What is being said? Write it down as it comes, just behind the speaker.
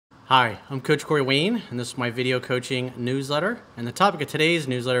Hi, I'm Coach Corey Wayne, and this is my video coaching newsletter. And the topic of today's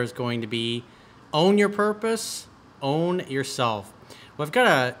newsletter is going to be Own Your Purpose, Own Yourself. Well, I've got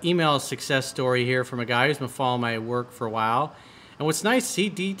an email success story here from a guy who's been following my work for a while. And what's nice, he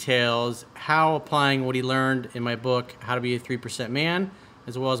details how applying what he learned in my book, How to Be a 3% Man,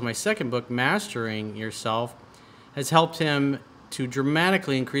 as well as my second book, Mastering Yourself, has helped him to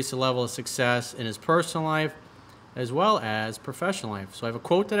dramatically increase the level of success in his personal life as well as professional life. So I have a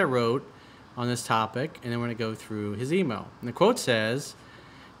quote that I wrote on this topic, and then we're going to go through his email. And the quote says,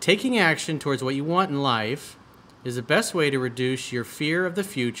 "Taking action towards what you want in life is the best way to reduce your fear of the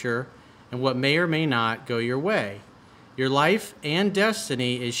future and what may or may not go your way. Your life and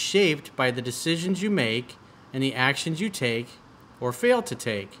destiny is shaped by the decisions you make and the actions you take or fail to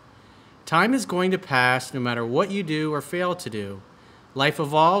take. Time is going to pass no matter what you do or fail to do. Life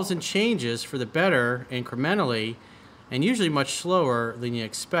evolves and changes for the better incrementally and usually much slower than you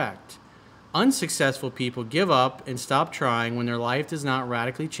expect. Unsuccessful people give up and stop trying when their life does not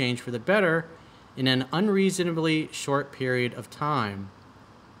radically change for the better in an unreasonably short period of time.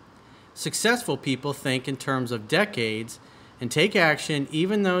 Successful people think in terms of decades and take action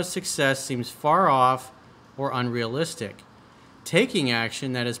even though success seems far off or unrealistic. Taking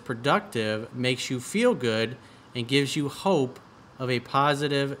action that is productive makes you feel good and gives you hope of a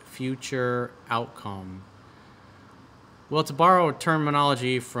positive future outcome." Well, to borrow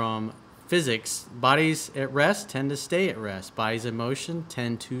terminology from physics, bodies at rest tend to stay at rest. Bodies in motion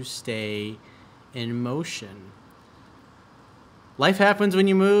tend to stay in motion. Life happens when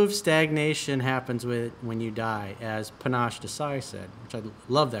you move, stagnation happens when you die, as Panache Desai said, which I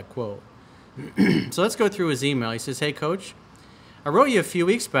love that quote. So let's go through his email. He says, "Hey, Coach, I wrote you a few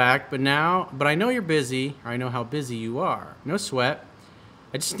weeks back, but I know you're busy, or I know how busy you are. No sweat.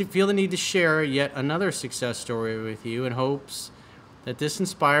 I just feel the need to share yet another success story with you in hopes that this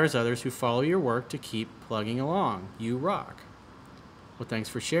inspires others who follow your work to keep plugging along. You rock." Well, thanks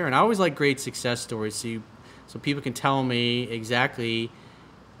for sharing. I always like great success stories so people can tell me exactly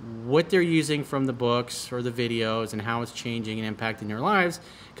what they're using from the books or the videos and how it's changing and impacting their lives,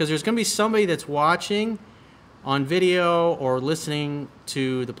 because there's going to be somebody that's watching on video or listening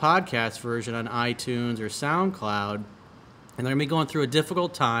to the podcast version on iTunes or SoundCloud, and they're going to be going through a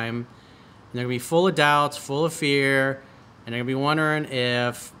difficult time, and they're going to be full of doubts, full of fear, and they're going to be wondering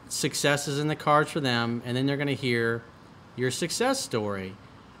if success is in the cards for them, and then they're going to hear your success story.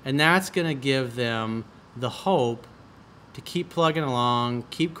 And that's going to give them the hope to keep plugging along,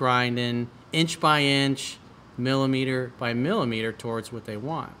 keep grinding, inch by inch, millimeter by millimeter towards what they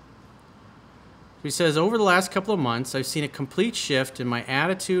want. He says, "Over the last couple of months, I've seen a complete shift in my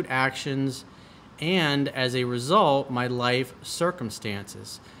attitude, actions, and as a result, my life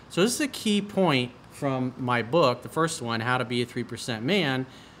circumstances." So this is a key point from my book, the first one, How to Be a 3% Man,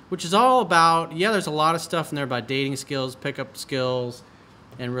 which is all about, there's a lot of stuff in there about dating skills, pickup skills,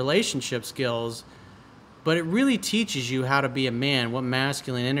 and relationship skills, but it really teaches you how to be a man, what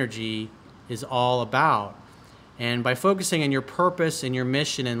masculine energy is all about. And by focusing on your purpose and your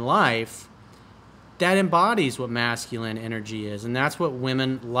mission in life, that embodies what masculine energy is. And that's what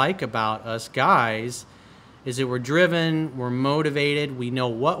women like about us guys, is that we're driven, we're motivated, we know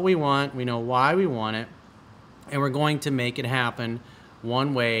what we want, we know why we want it, and we're going to make it happen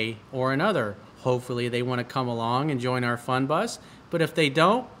one way or another. Hopefully they want to come along and join our fun bus, but if they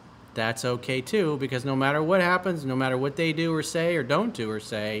don't, that's okay too, because no matter what happens, no matter what they do or say or don't do or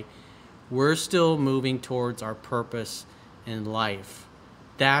say, we're still moving towards our purpose in life.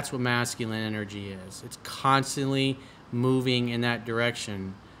 That's what masculine energy is. It's constantly moving in that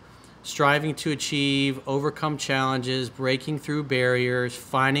direction, striving to achieve, overcome challenges, breaking through barriers,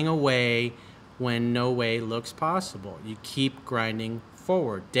 finding a way when no way looks possible. You keep grinding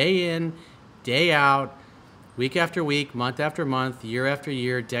forward, day in, day out, week after week, month after month, year after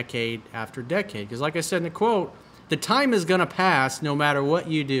year, decade after decade. Because like I said in the quote, the time is going to pass no matter what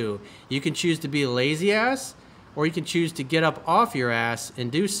you do. You can choose to be a lazy ass, or you can choose to get up off your ass and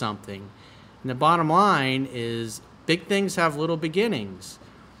do something. And the bottom line is, big things have little beginnings.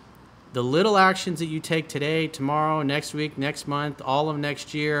 The little actions that you take today, tomorrow, next week, next month, all of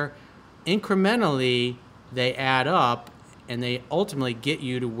next year, incrementally, they add up, and they ultimately get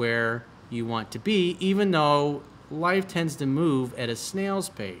you to where you want to be, even though life tends to move at a snail's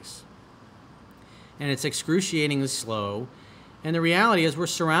pace. And it's excruciatingly slow. And the reality is we're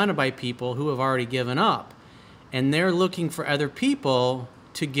surrounded by people who have already given up. And they're looking for other people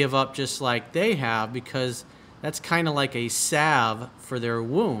to give up just like they have, because that's kind of like a salve for their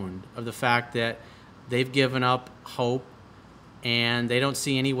wound of the fact that they've given up hope and they don't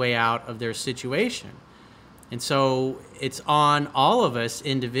see any way out of their situation. And so it's on all of us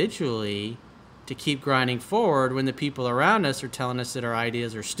individually to keep grinding forward when the people around us are telling us that our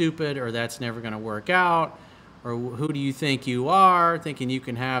ideas are stupid or that's never going to work out, or who do you think you are, thinking you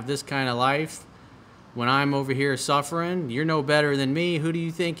can have this kind of life when I'm over here suffering? You're no better than me. Who do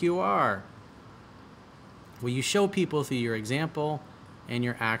you think you are? Well, you show people through your example and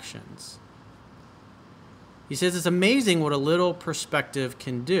your actions. He says it's amazing what a little perspective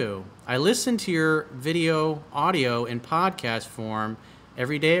can do. I listen to your video, audio, in podcast form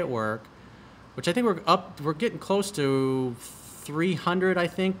every day at work, which I think we're getting close to 300, I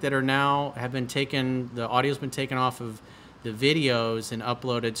think, that are now have been taken, the audio's been taken off of the videos and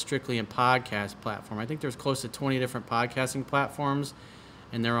uploaded strictly in podcast platform. I think there's close to 20 different podcasting platforms,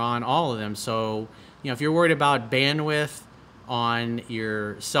 and they're on all of them. So, if you're worried about bandwidth on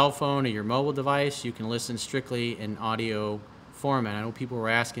your cell phone or your mobile device, you can listen strictly in audio format. I know people were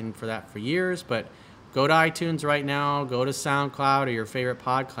asking for that for years, but go to iTunes right now, go to SoundCloud or your favorite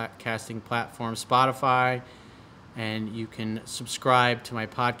podcasting platform, Spotify, and you can subscribe to my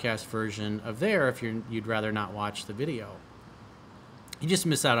podcast version of there if you'd rather not watch the video. You just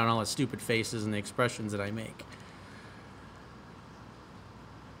miss out on all the stupid faces and the expressions that I make.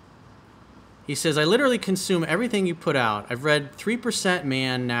 He says, I literally consume everything you put out. I've read 3%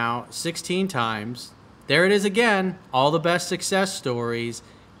 Man now 16 times. There it is again. All the best success stories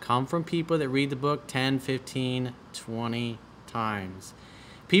come from people that read the book 10, 15, 20 times.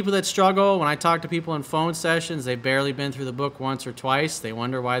 People that struggle, when I talk to people in phone sessions, they've barely been through the book once or twice. They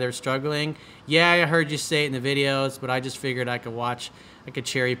wonder why they're struggling. Yeah, I heard you say it in the videos, but I just figured I could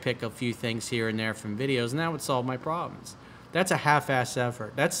cherry pick a few things here and there from videos, and that would solve my problems. That's a half-ass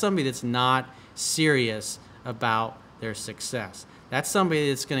effort. That's somebody that's not serious about their success. That's somebody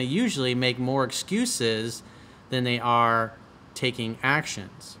that's going to usually make more excuses than they are taking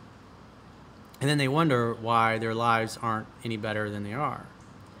actions. And then they wonder why their lives aren't any better than they are.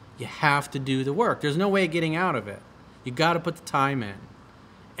 You have to do the work. There's no way of getting out of it. You got to put the time in.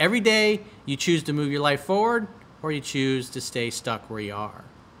 Every day you choose to move your life forward or you choose to stay stuck where you are.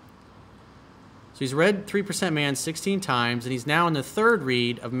 So he's read 3% Man 16 times, and he's now in the third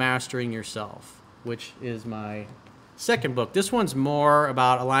read of Mastering Yourself, which is my second book. This one's more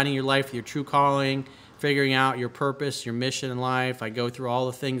about aligning your life with your true calling, figuring out your purpose, your mission in life. I go through all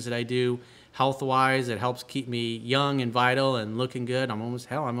the things that I do health-wise. It helps keep me young and vital and looking good. I'm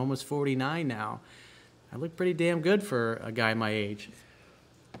almost 49 now. I look pretty damn good for a guy my age.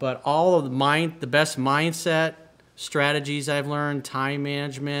 But all of the best mindset strategies I've learned, time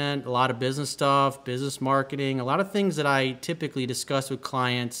management, a lot of business stuff, business marketing, a lot of things that I typically discuss with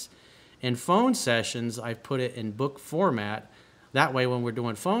clients in phone sessions, I've put it in book format. That way, when we're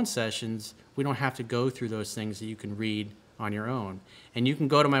doing phone sessions, we don't have to go through those things that you can read on your own. And you can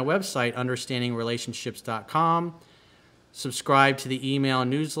go to my website, understandingrelationships.com, subscribe to the email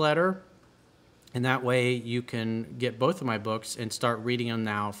newsletter, and that way you can get both of my books and start reading them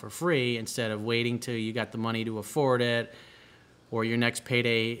now for free instead of waiting till you got the money to afford it or your next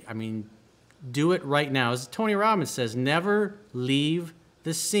payday. I mean, do it right now. As Tony Robbins says, never leave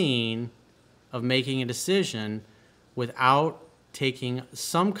the scene of making a decision without taking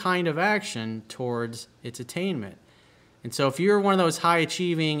some kind of action towards its attainment. And so if you're one of those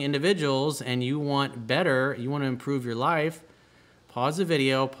high-achieving individuals and you want better, you want to improve your life, pause the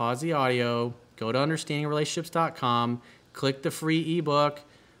video, pause the audio, go to understandingrelationships.com, click the free ebook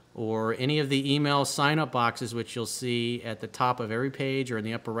or any of the email sign-up boxes, which you'll see at the top of every page or in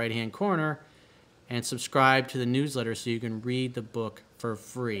the upper right-hand corner, and subscribe to the newsletter so you can read the book for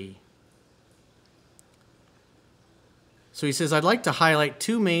free. So he says, I'd like to highlight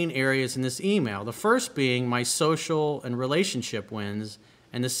two main areas in this email. The first being my social and relationship wins,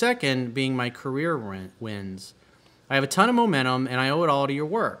 and the second being my career wins. I have a ton of momentum, and I owe it all to your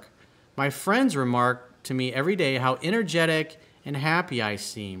work. My friends remark to me every day how energetic and happy I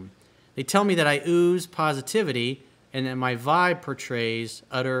seem. They tell me that I ooze positivity and that my vibe portrays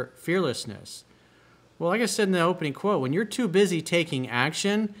utter fearlessness. Well, like I said in the opening quote, when you're too busy taking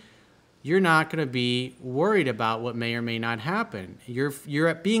action, you're not going to be worried about what may or may not happen.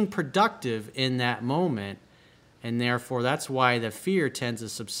 You're being productive in that moment, and therefore that's why the fear tends to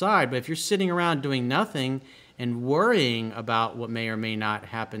subside. But if you're sitting around doing nothing and worrying about what may or may not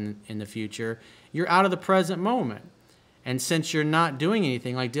happen in the future, you're out of the present moment. And since you're not doing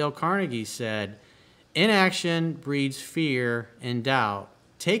anything, like Dale Carnegie said, inaction breeds fear and doubt.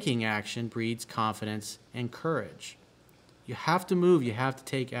 Taking action breeds confidence and courage. You have to move. You have to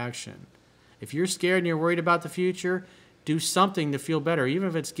take action. If you're scared and you're worried about the future, do something to feel better, even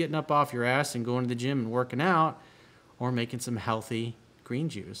if it's getting up off your ass and going to the gym and working out or making some healthy green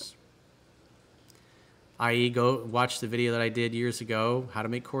juice. i.e. go watch the video that I did years ago, how to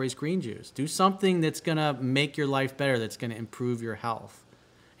make Corey's green juice. Do something that's going to make your life better, that's going to improve your health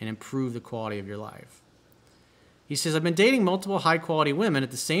and improve the quality of your life. He says, I've been dating multiple high-quality women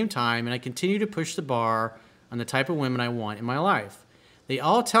at the same time, and I continue to push the bar on the type of women I want in my life. They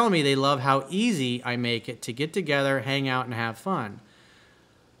all tell me they love how easy I make it to get together, hang out, and have fun.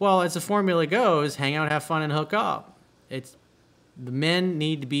 Well, as the formula goes, hang out, have fun, and hook up. The men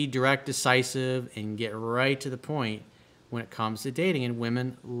need to be direct, decisive, and get right to the point when it comes to dating, and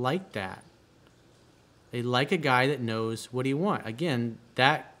women like that. They like a guy that knows what he wants. Again,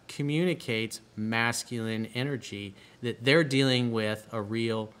 that communicates masculine energy, that they're dealing with a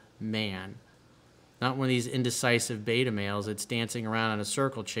real man. Not one of these indecisive beta males that's dancing around in a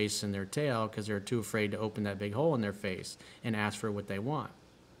circle chasing their tail because they're too afraid to open that big hole in their face and ask for what they want.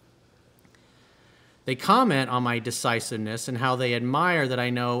 They comment on my decisiveness and how they admire that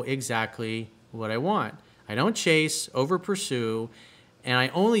I know exactly what I want. I don't chase, over-pursue, and I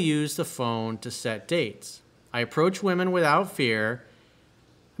only use the phone to set dates. I approach women without fear.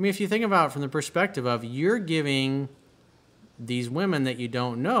 I mean, if you think about it from the perspective of you're giving these women that you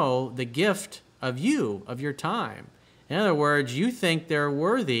don't know the gift of you, of your time. In other words, you think they're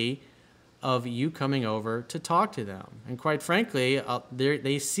worthy of you coming over to talk to them. And quite frankly,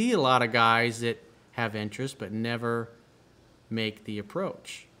 they see a lot of guys that have interest but never make the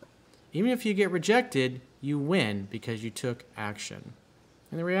approach. Even if you get rejected, you win because you took action.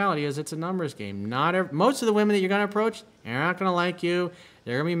 And the reality is it's a numbers game. Most of the women that you're going to approach, they're not going to like you,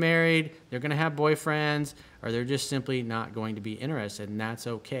 they're going to be married, they're going to have boyfriends, or they're just simply not going to be interested, and that's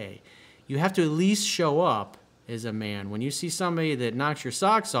okay. You have to at least show up as a man. When you see somebody that knocks your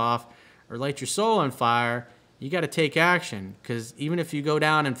socks off or lights your soul on fire, you got to take action, because even if you go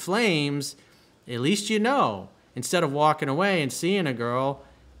down in flames, at least you know. Instead of walking away and seeing a girl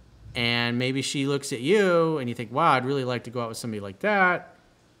and maybe she looks at you and you think, wow, I'd really like to go out with somebody like that,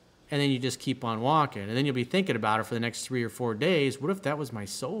 and then you just keep on walking. And then you'll be thinking about it for the next 3 or 4 days. What if that was my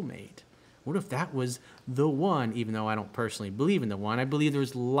soulmate? What if that was the one? Even though I don't personally believe in the one, I believe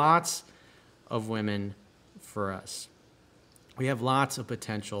there's lots of women for us. We have lots of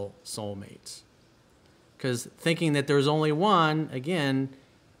potential soulmates. Because thinking that there's only one, again,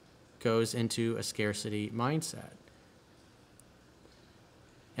 goes into a scarcity mindset.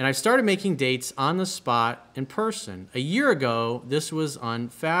 And I've started making dates on the spot in person. A year ago, this was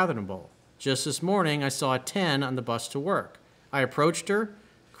unfathomable. Just this morning, I saw a 10 on the bus to work. I approached her,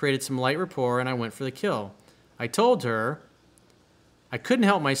 created some light rapport, and I went for the kill. I told her I couldn't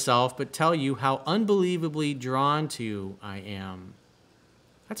help myself but tell you how unbelievably drawn to you I am.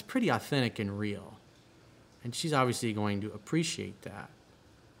 That's pretty authentic and real. And she's obviously going to appreciate that.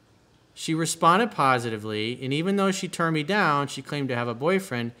 She responded positively, and even though she turned me down, she claimed to have a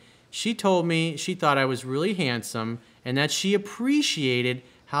boyfriend, she told me she thought I was really handsome and that she appreciated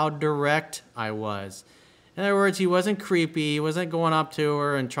how direct I was. In other words, he wasn't creepy, he wasn't going up to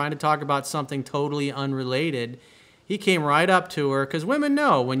her and trying to talk about something totally unrelated. He came right up to her, because women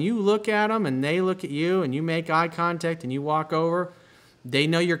know when you look at them and they look at you and you make eye contact and you walk over, they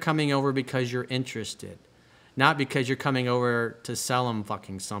know you're coming over because you're interested. Not because you're coming over to sell them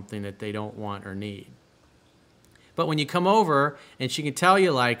fucking something that they don't want or need. But when you come over and she can tell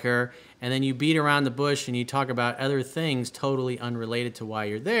you like her, and then you beat around the bush and you talk about other things totally unrelated to why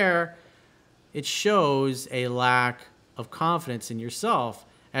you're there, it shows a lack of confidence in yourself,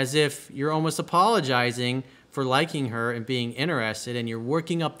 as if you're almost apologizing for liking her and being interested, and you're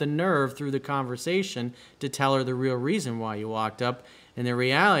working up the nerve through the conversation to tell her the real reason why you walked up. And the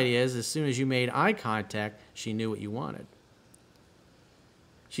reality is, as soon as you made eye contact, she knew what you wanted.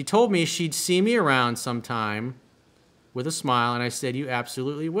 She told me she'd see me around sometime with a smile, and I said, you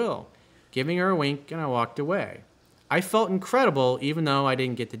absolutely will. Giving her a wink, and I walked away. I felt incredible even though I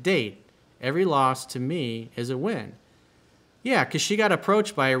didn't get the date. Every loss to me is a win. Yeah, because she got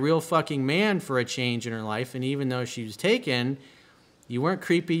approached by a real fucking man for a change in her life, and even though she was taken, you weren't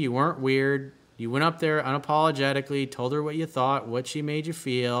creepy, you weren't weird. You went up there unapologetically, told her what you thought, what she made you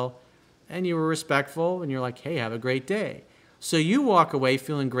feel, and you were respectful, and you're like, hey, have a great day. So you walk away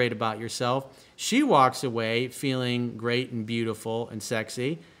feeling great about yourself. She walks away feeling great and beautiful and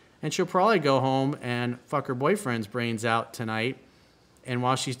sexy, and she'll probably go home and fuck her boyfriend's brains out tonight, and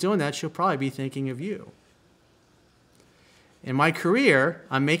while she's doing that, she'll probably be thinking of you. In my career,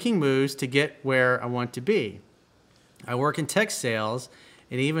 I'm making moves to get where I want to be. I work in tech sales,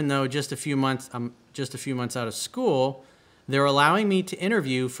 and even though I'm just a few months out of school, they're allowing me to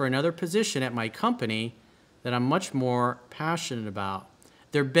interview for another position at my company that I'm much more passionate about.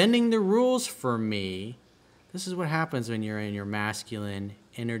 They're bending the rules for me. This is what happens when you're in your masculine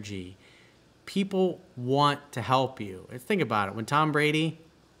energy. People want to help you. Think about it. When Tom Brady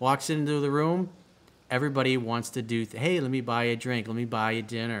walks into the room, everybody wants to do, hey, let me buy you a drink. Let me buy you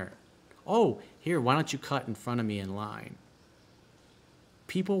dinner. Oh, here, why don't you cut in front of me in line?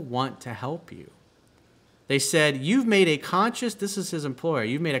 People want to help you. They said, you've made a conscious, this is his employer,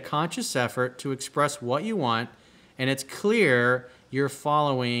 you've made a conscious effort to express what you want, and it's clear you're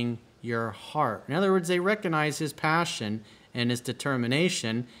following your heart. In other words, they recognize his passion and his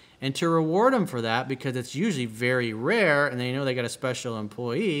determination, and to reward him for that, because it's usually very rare, and they know they got a special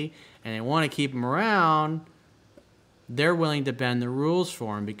employee, and they want to keep him around, they're willing to bend the rules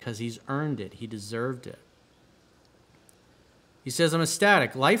for him because he's earned it. He deserved it. He says, I'm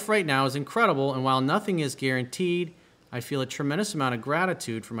ecstatic. Life right now is incredible, and while nothing is guaranteed, I feel a tremendous amount of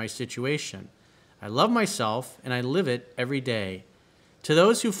gratitude for my situation. I love myself, and I live it every day. To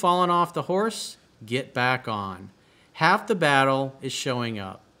those who've fallen off the horse, get back on. Half the battle is showing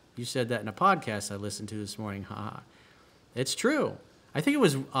up. You said that in a podcast I listened to this morning. Haha. It's true. I think it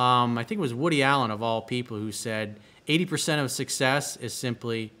was Woody Allen, of all people, who said 80% of success is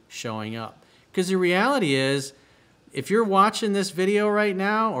simply showing up. Because the reality is, if you're watching this video right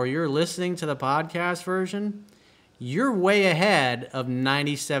now or you're listening to the podcast version, you're way ahead of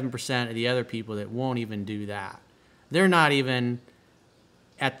 97% of the other people that won't even do that. They're not even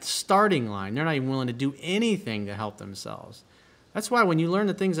at the starting line. They're not even willing to do anything to help themselves. That's why when you learn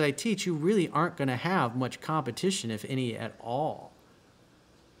the things that I teach, you really aren't going to have much competition, if any at all.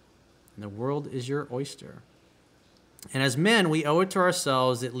 And the world is your oyster. And as men, we owe it to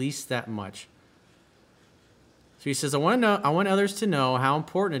ourselves at least that much. So he says, I want others to know how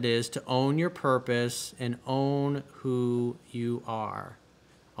important it is to own your purpose and own who you are.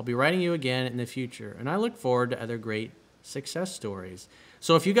 I'll be writing you again in the future, and I look forward to other great success stories.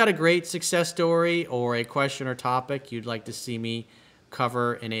 So if you got a great success story or a question or topic you'd like to see me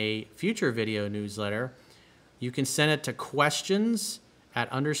cover in a future video newsletter, you can send it to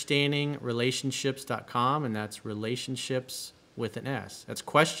questions@understandingrelationships.com, and that's relationships with an S. That's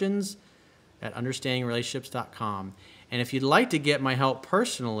questions@understandingrelationships.com. And if you'd like to get my help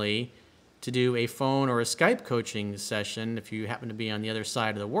personally to do a phone or a Skype coaching session, if you happen to be on the other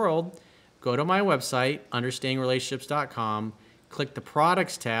side of the world, go to my website, understandingrelationships.com, click the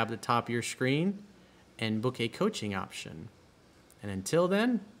products tab at the top of your screen, and book a coaching option. And until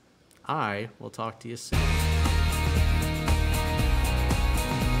then, I will talk to you soon.